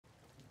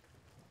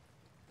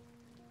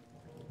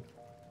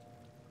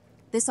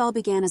This all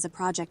began as a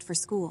project for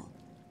school.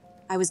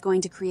 I was going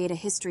to create a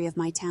history of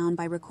my town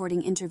by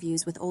recording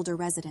interviews with older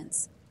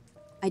residents.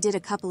 I did a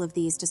couple of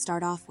these to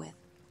start off with,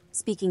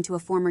 speaking to a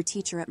former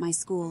teacher at my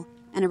school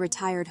and a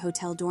retired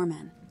hotel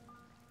doorman.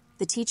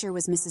 The teacher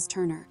was Mrs.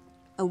 Turner,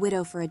 a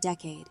widow for a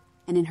decade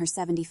and in her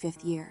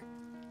 75th year.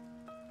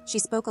 She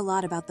spoke a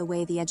lot about the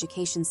way the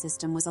education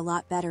system was a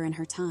lot better in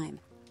her time,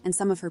 and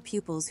some of her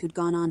pupils who'd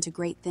gone on to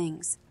great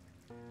things.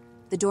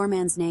 The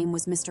doorman's name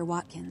was Mr.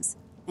 Watkins,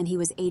 and he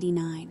was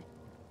 89.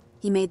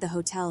 He made the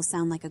hotel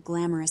sound like a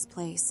glamorous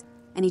place,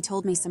 and he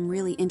told me some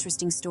really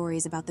interesting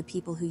stories about the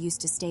people who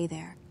used to stay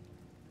there.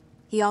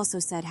 He also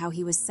said how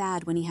he was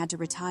sad when he had to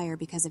retire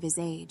because of his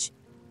age,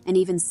 and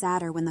even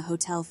sadder when the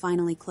hotel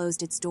finally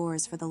closed its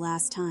doors for the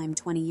last time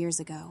 20 years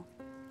ago.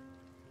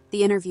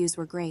 The interviews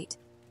were great,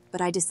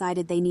 but I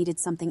decided they needed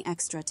something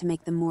extra to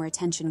make them more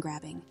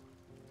attention-grabbing.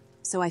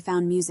 So I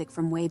found music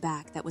from way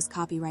back that was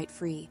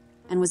copyright-free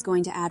and was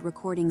going to add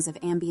recordings of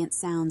ambient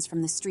sounds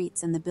from the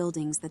streets and the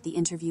buildings that the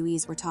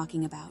interviewees were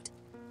talking about.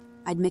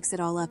 I'd mix it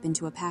all up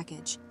into a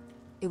package.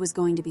 It was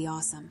going to be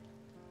awesome.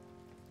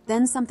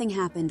 Then something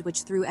happened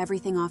which threw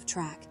everything off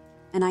track,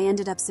 and I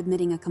ended up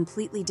submitting a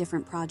completely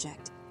different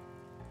project.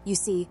 You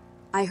see,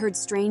 I heard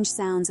strange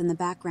sounds in the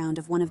background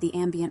of one of the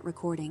ambient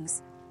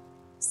recordings.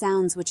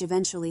 Sounds which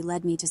eventually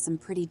led me to some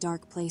pretty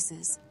dark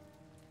places.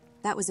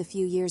 That was a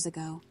few years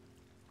ago.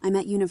 I'm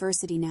at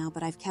university now,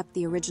 but I've kept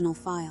the original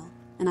file,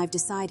 and I've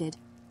decided,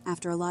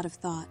 after a lot of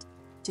thought,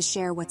 to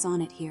share what's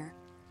on it here.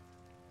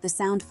 The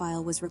sound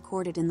file was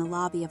recorded in the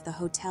lobby of the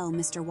hotel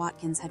Mr.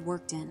 Watkins had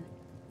worked in.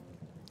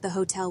 The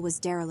hotel was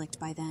derelict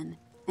by then,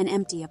 and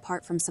empty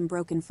apart from some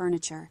broken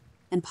furniture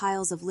and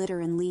piles of litter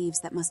and leaves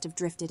that must have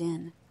drifted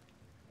in.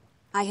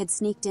 I had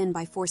sneaked in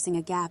by forcing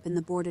a gap in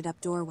the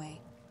boarded-up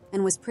doorway,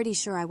 and was pretty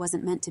sure I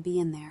wasn't meant to be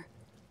in there.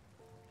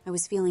 I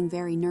was feeling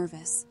very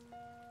nervous.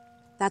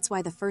 That's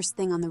why the first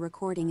thing on the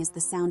recording is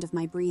the sound of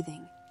my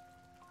breathing.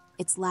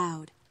 It's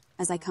loud,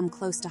 as I come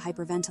close to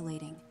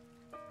hyperventilating.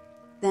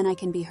 Then I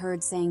can be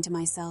heard saying to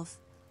myself,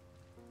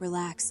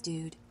 "Relax,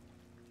 dude."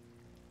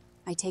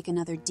 I take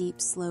another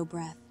deep, slow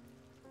breath.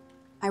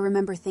 I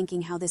remember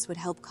thinking how this would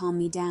help calm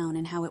me down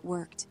and how it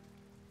worked.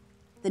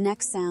 The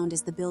next sound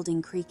is the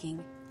building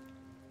creaking.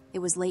 It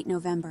was late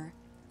November,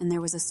 and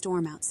there was a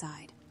storm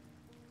outside.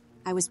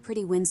 I was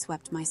pretty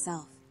windswept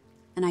myself,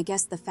 and I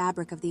guess the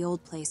fabric of the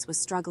old place was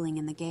struggling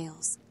in the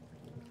gales.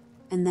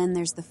 And then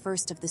there's the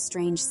first of the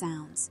strange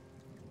sounds.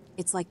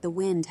 It's like the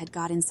wind had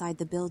got inside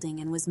the building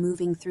and was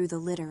moving through the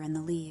litter and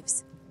the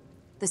leaves.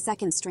 The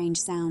second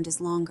strange sound is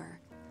longer.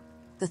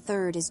 The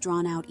third is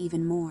drawn out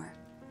even more.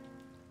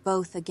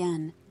 Both,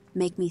 again,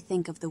 make me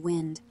think of the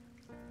wind,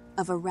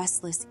 of a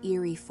restless,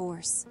 eerie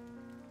force.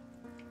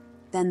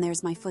 Then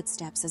there's my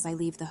footsteps as I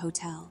leave the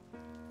hotel.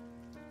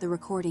 The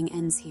recording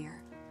ends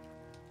here.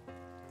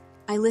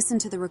 I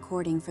listened to the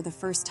recording for the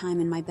first time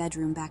in my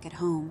bedroom back at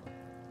home,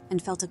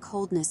 and felt a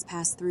coldness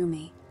pass through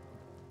me.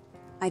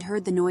 I'd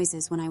heard the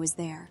noises when I was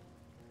there,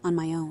 on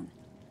my own,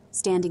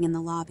 standing in the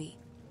lobby,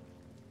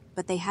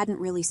 but they hadn't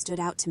really stood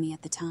out to me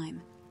at the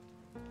time.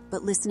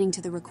 But listening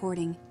to the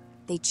recording,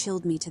 they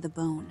chilled me to the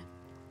bone.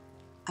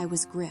 I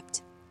was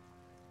gripped.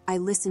 I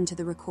listened to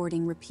the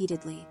recording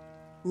repeatedly,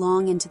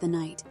 long into the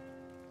night,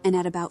 and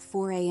at about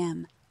 4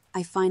 a.m.,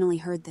 I finally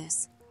heard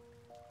this.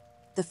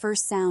 The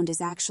first sound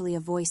is actually a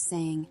voice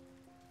saying,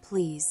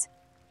 "Please."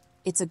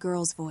 It's a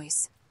girl's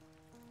voice.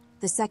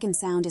 The second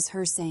sound is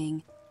her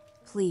saying,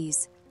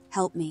 "Please,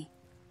 help me."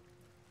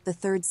 The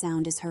third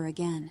sound is her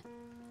again.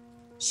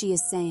 She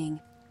is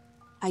saying,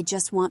 "I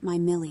just want my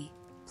Millie,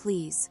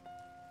 please."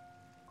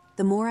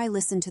 The more I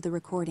listened to the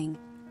recording,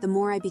 the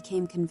more I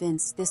became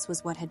convinced this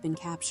was what had been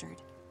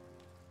captured.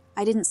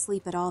 I didn't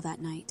sleep at all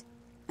that night,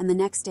 and the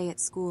next day at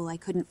school I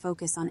couldn't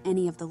focus on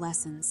any of the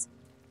lessons.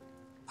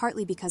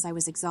 Partly because I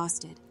was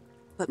exhausted,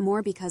 but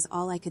more because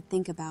all I could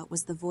think about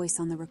was the voice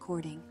on the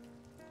recording.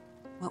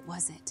 What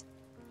was it?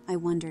 I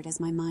wondered as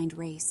my mind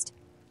raced.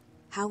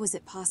 How was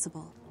it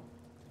possible?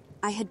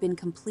 I had been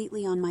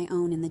completely on my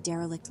own in the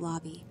derelict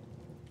lobby.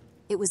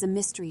 It was a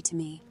mystery to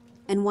me,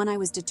 and one I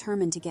was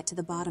determined to get to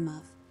the bottom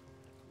of.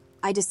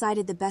 I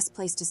decided the best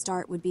place to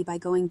start would be by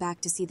going back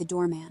to see the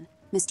doorman,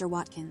 Mr.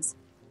 Watkins,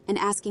 and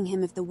asking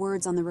him if the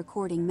words on the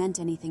recording meant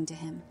anything to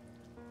him.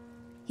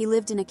 He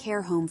lived in a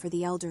care home for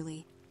the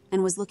elderly,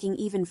 and was looking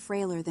even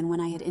frailer than when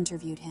I had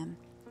interviewed him.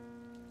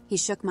 He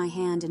shook my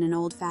hand in an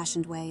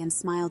old-fashioned way and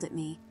smiled at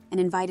me and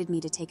invited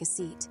me to take a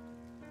seat.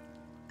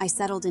 I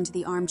settled into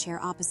the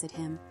armchair opposite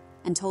him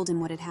and told him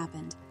what had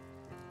happened.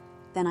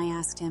 Then I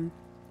asked him,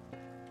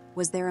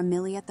 "Was there a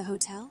Millie at the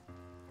hotel?"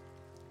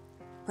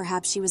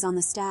 Perhaps she was on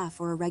the staff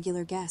or a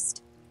regular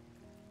guest.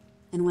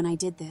 And when I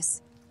did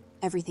this,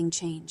 everything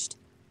changed.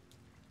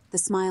 The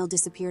smile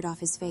disappeared off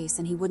his face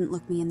and he wouldn't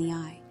look me in the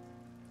eye.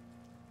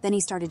 Then he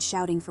started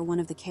shouting for one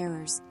of the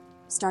carers,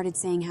 started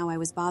saying how I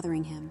was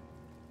bothering him,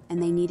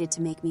 and they needed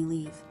to make me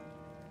leave.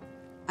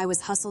 I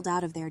was hustled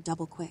out of there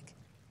double quick.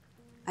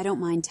 I don't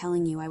mind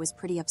telling you I was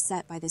pretty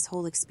upset by this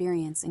whole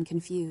experience and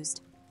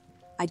confused.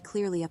 I'd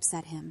clearly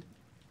upset him.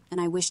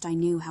 and I wished I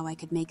knew how I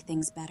could make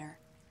things better.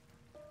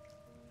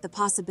 The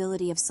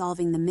possibility of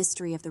solving the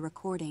mystery of the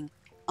recording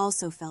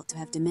also felt to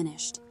have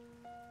diminished.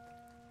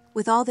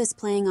 With all this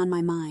playing on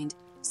my mind,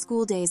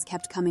 school days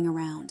kept coming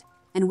around,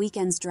 and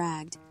weekends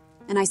dragged,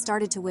 and I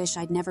started to wish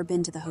I'd never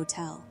been to the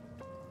hotel.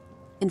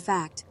 In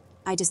fact,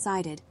 I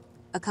decided,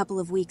 a couple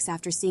of weeks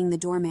after seeing the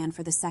doorman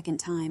for the second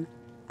time,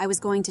 I was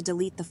going to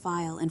delete the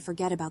file and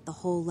forget about the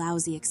whole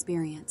lousy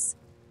experience.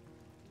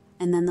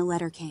 And then the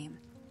letter came.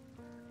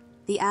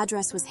 The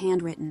address was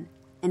handwritten,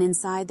 and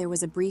inside there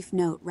was a brief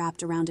note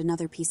wrapped around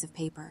another piece of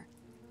paper.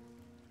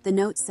 The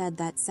note said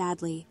that,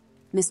 sadly,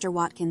 Mr.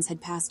 Watkins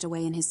had passed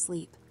away in his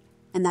sleep,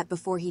 and that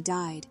before he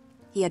died,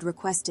 he had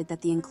requested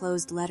that the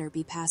enclosed letter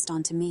be passed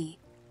on to me.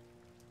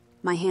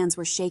 My hands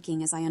were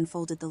shaking as I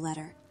unfolded the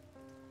letter.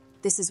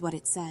 This is what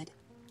it said.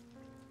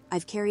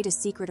 I've carried a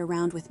secret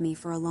around with me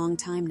for a long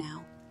time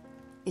now.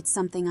 It's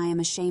something I am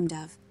ashamed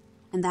of,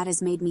 and that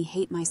has made me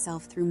hate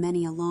myself through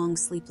many a long,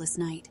 sleepless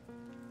night.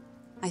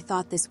 I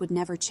thought this would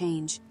never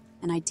change,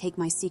 and I'd take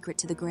my secret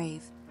to the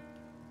grave.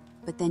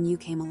 But then you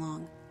came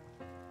along.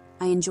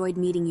 I enjoyed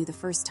meeting you the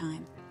first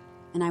time,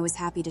 and I was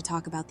happy to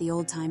talk about the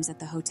old times at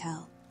the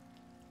hotel.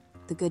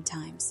 The good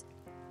times.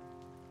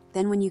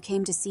 Then when you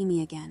came to see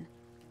me again,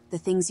 the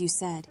things you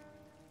said,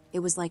 it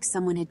was like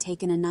someone had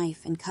taken a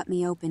knife and cut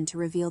me open to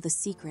reveal the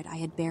secret I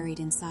had buried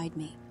inside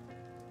me.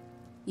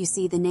 You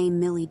see, the name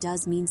Millie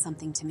does mean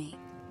something to me.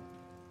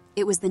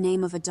 It was the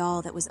name of a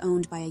doll that was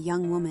owned by a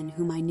young woman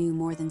whom I knew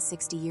more than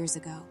 60 years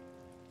ago.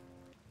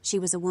 She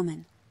was a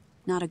woman,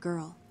 not a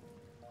girl,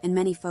 and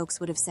many folks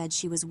would have said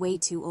she was way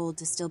too old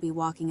to still be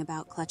walking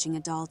about clutching a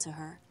doll to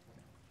her.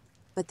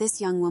 But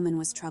this young woman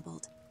was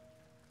troubled.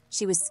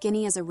 She was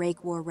skinny as a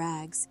rake wore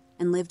rags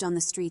and lived on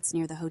the streets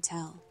near the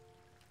hotel.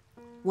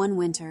 One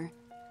winter,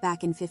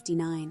 back in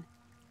 '59,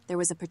 there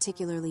was a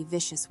particularly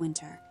vicious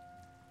winter.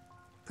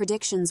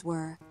 Predictions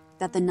were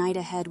that the night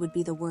ahead would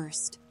be the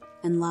worst,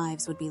 and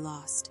lives would be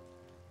lost.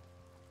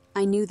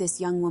 I knew this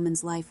young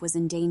woman's life was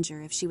in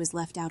danger if she was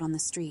left out on the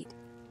street,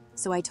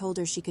 so I told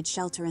her she could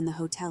shelter in the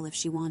hotel if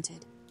she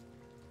wanted.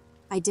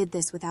 I did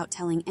this without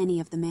telling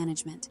any of the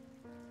management.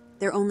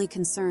 Their only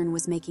concern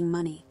was making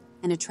money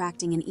and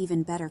attracting an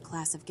even better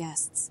class of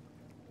guests.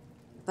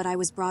 But I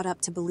was brought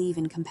up to believe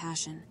in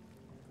compassion.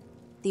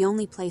 The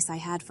only place I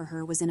had for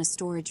her was in a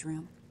storage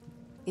room.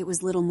 It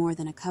was little more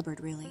than a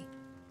cupboard, really.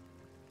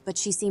 But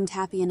she seemed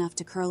happy enough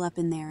to curl up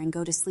in there and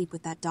go to sleep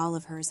with that doll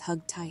of hers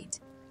hugged tight.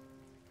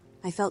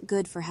 I felt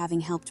good for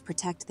having helped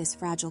protect this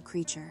fragile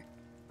creature.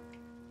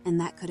 And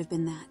that could have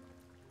been that.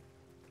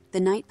 The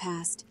night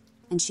passed,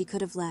 and she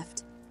could have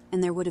left,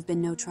 and there would have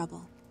been no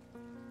trouble.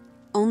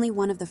 Only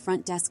one of the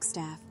front desk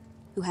staff,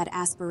 who had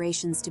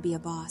aspirations to be a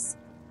boss,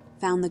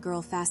 found the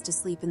girl fast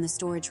asleep in the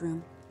storage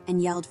room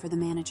and yelled for the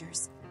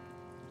managers.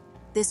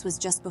 This was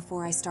just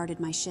before I started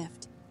my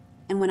shift,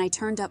 and when I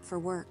turned up for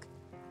work,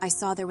 I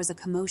saw there was a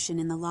commotion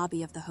in the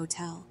lobby of the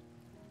hotel.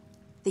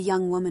 The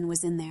young woman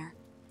was in there.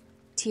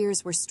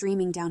 Tears were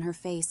streaming down her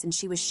face, and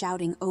she was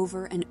shouting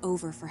over and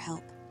over for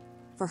help,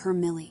 for her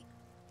Millie.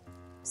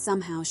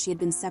 Somehow she had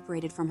been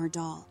separated from her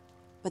doll,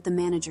 but the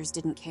managers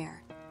didn't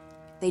care.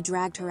 They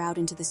dragged her out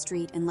into the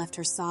street and left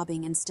her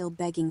sobbing and still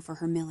begging for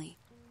her Millie.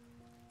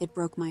 It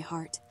broke my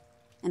heart,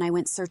 and I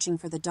went searching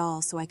for the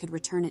doll so I could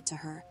return it to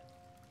her.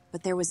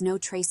 But there was no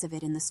trace of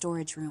it in the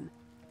storage room,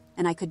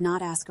 and I could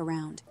not ask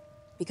around,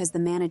 because the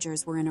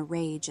managers were in a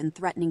rage and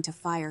threatening to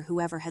fire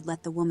whoever had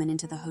let the woman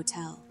into the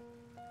hotel.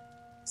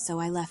 So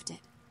I left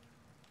it.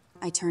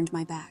 I turned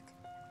my back.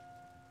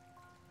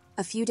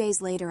 A few days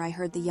later, I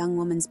heard the young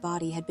woman's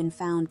body had been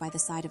found by the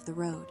side of the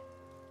road.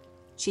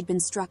 She'd been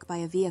struck by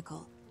a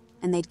vehicle,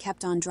 and they'd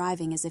kept on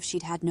driving as if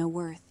she'd had no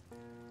worth.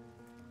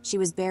 She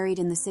was buried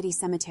in the city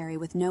cemetery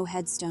with no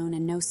headstone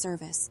and no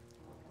service,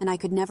 and I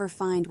could never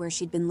find where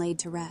she'd been laid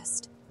to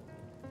rest.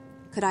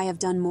 Could I have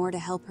done more to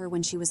help her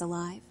when she was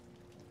alive?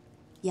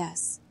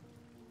 Yes.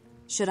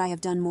 Should I have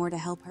done more to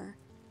help her?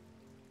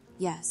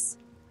 Yes.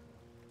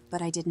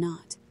 But I did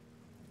not.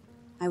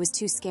 I was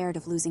too scared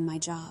of losing my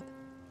job.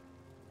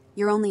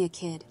 You're only a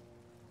kid,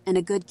 and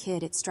a good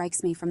kid, it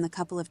strikes me from the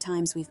couple of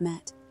times we've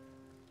met,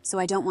 so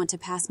I don't want to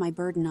pass my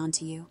burden on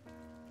to you.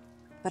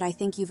 But I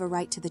think you've a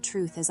right to the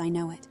truth as I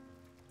know it.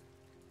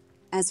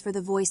 As for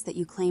the voice that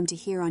you claim to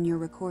hear on your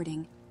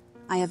recording,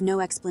 I have no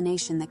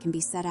explanation that can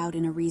be set out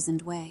in a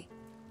reasoned way.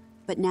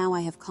 But now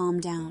I have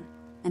calmed down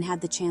and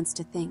had the chance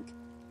to think.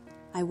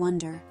 I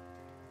wonder,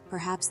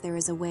 perhaps there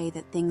is a way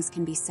that things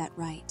can be set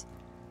right.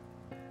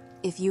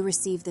 If you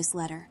receive this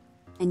letter,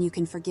 and you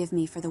can forgive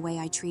me for the way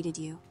I treated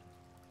you,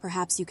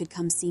 perhaps you could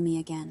come see me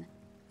again,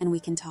 and we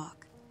can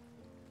talk.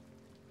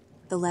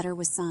 The letter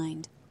was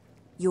signed,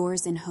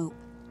 Yours in Hope,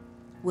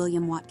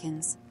 William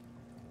Watkins.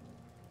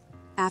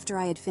 After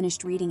I had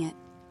finished reading it,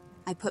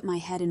 I put my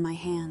head in my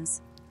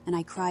hands, and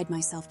I cried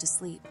myself to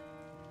sleep.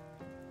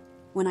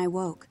 When I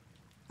woke,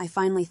 I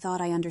finally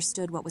thought I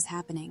understood what was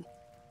happening.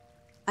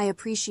 I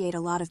appreciate a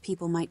lot of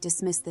people might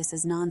dismiss this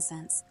as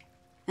nonsense,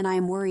 and I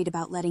am worried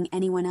about letting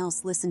anyone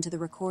else listen to the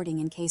recording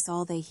in case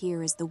all they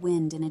hear is the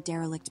wind in a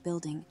derelict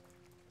building.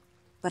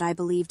 But I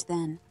believed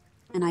then,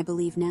 and I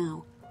believe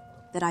now,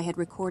 that I had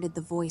recorded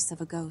the voice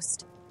of a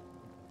ghost.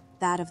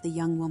 That of the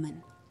young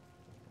woman.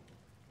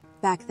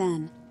 Back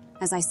then,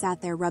 as I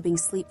sat there rubbing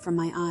sleep from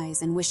my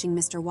eyes and wishing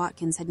Mr.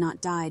 Watkins had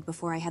not died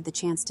before I had the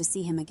chance to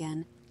see him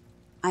again,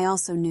 I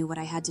also knew what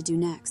I had to do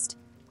next.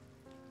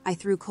 I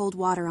threw cold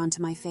water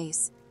onto my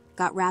face,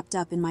 got wrapped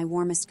up in my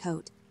warmest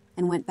coat,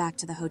 and went back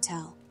to the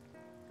hotel.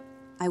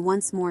 I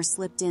once more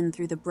slipped in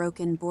through the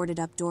broken,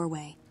 boarded-up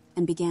doorway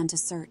and began to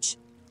search.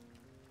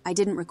 I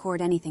didn't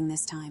record anything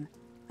this time.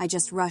 I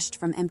just rushed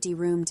from empty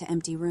room to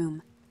empty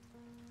room.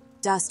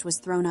 Dust was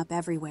thrown up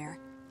everywhere,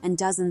 and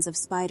dozens of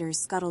spiders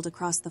scuttled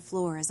across the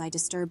floor as I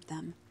disturbed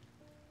them.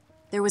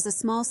 There was a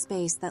small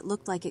space that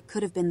looked like it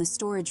could have been the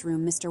storage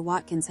room Mr.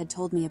 Watkins had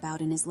told me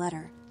about in his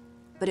letter,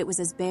 but it was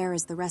as bare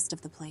as the rest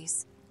of the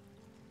place.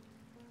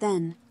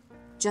 Then,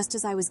 just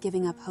as I was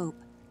giving up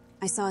hope,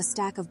 I saw a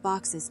stack of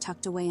boxes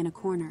tucked away in a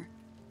corner.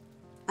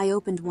 I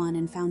opened one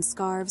and found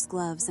scarves,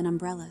 gloves, and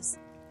umbrellas.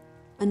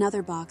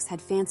 Another box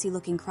had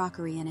fancy-looking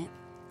crockery in it,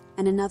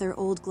 and another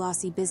old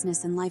glossy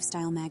business and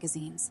lifestyle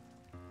magazines.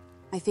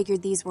 I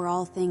figured these were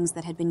all things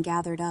that had been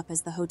gathered up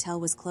as the hotel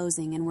was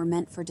closing and were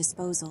meant for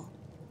disposal,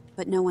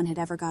 but no one had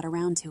ever got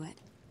around to it.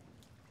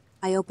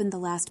 I opened the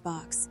last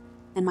box,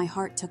 and my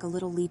heart took a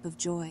little leap of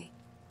joy.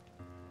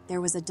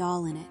 There was a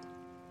doll in it.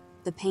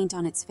 The paint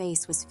on its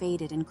face was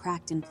faded and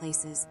cracked in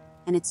places,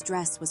 and its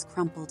dress was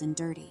crumpled and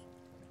dirty.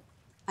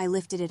 I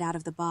lifted it out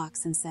of the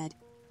box and said,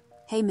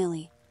 "Hey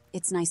Millie,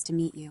 it's nice to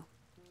meet you."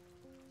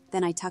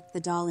 Then I tucked the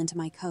doll into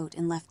my coat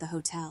and left the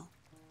hotel.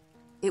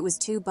 It was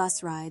 2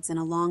 bus rides and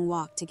a long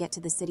walk to get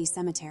to the city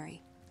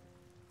cemetery.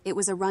 It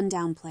was a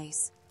rundown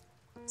place.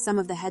 Some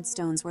of the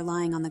headstones were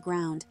lying on the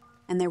ground,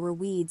 and there were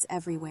weeds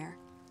everywhere.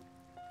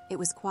 It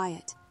was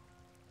quiet.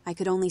 I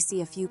could only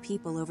see a few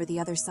people over the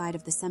other side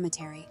of the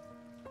cemetery.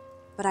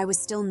 But I was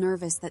still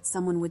nervous that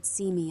someone would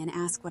see me and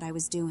ask what I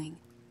was doing.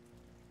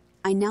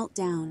 I knelt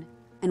down,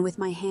 and with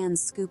my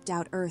hands scooped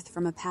out earth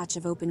from a patch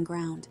of open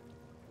ground.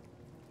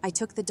 I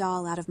took the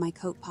doll out of my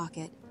coat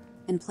pocket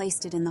and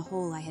placed it in the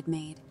hole I had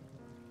made.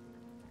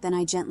 Then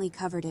I gently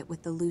covered it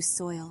with the loose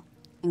soil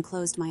and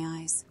closed my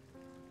eyes.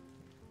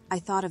 I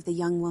thought of the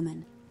young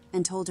woman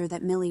and told her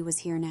that Millie was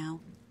here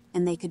now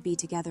and they could be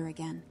together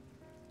again.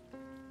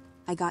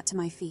 I got to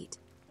my feet,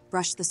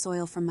 brushed the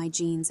soil from my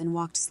jeans, and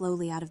walked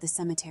slowly out of the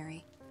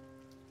cemetery.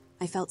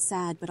 I felt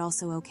sad but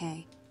also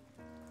okay.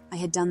 I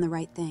had done the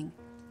right thing,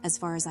 as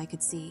far as I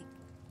could see,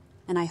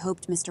 and I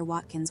hoped Mr.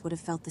 Watkins would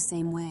have felt the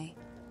same way.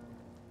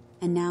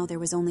 And now there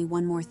was only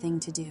one more thing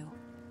to do.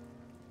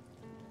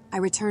 I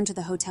returned to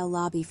the hotel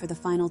lobby for the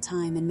final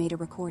time and made a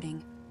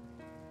recording.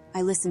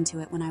 I listened to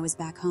it when I was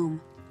back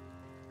home.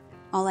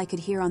 All I could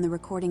hear on the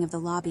recording of the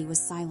lobby was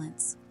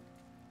silence.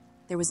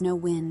 There was no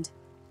wind,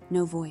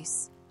 no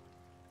voice,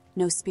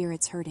 no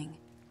spirits hurting.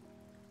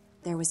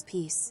 There was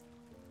peace.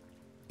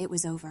 It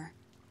was over.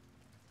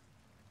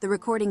 The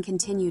recording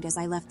continued as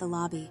I left the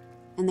lobby,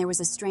 and there was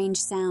a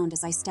strange sound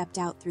as I stepped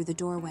out through the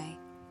doorway.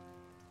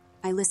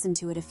 I listened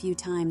to it a few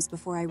times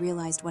before I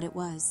realized what it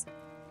was.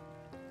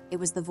 It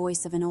was the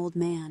voice of an old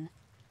man,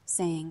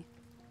 saying,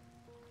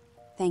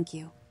 "Thank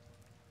you."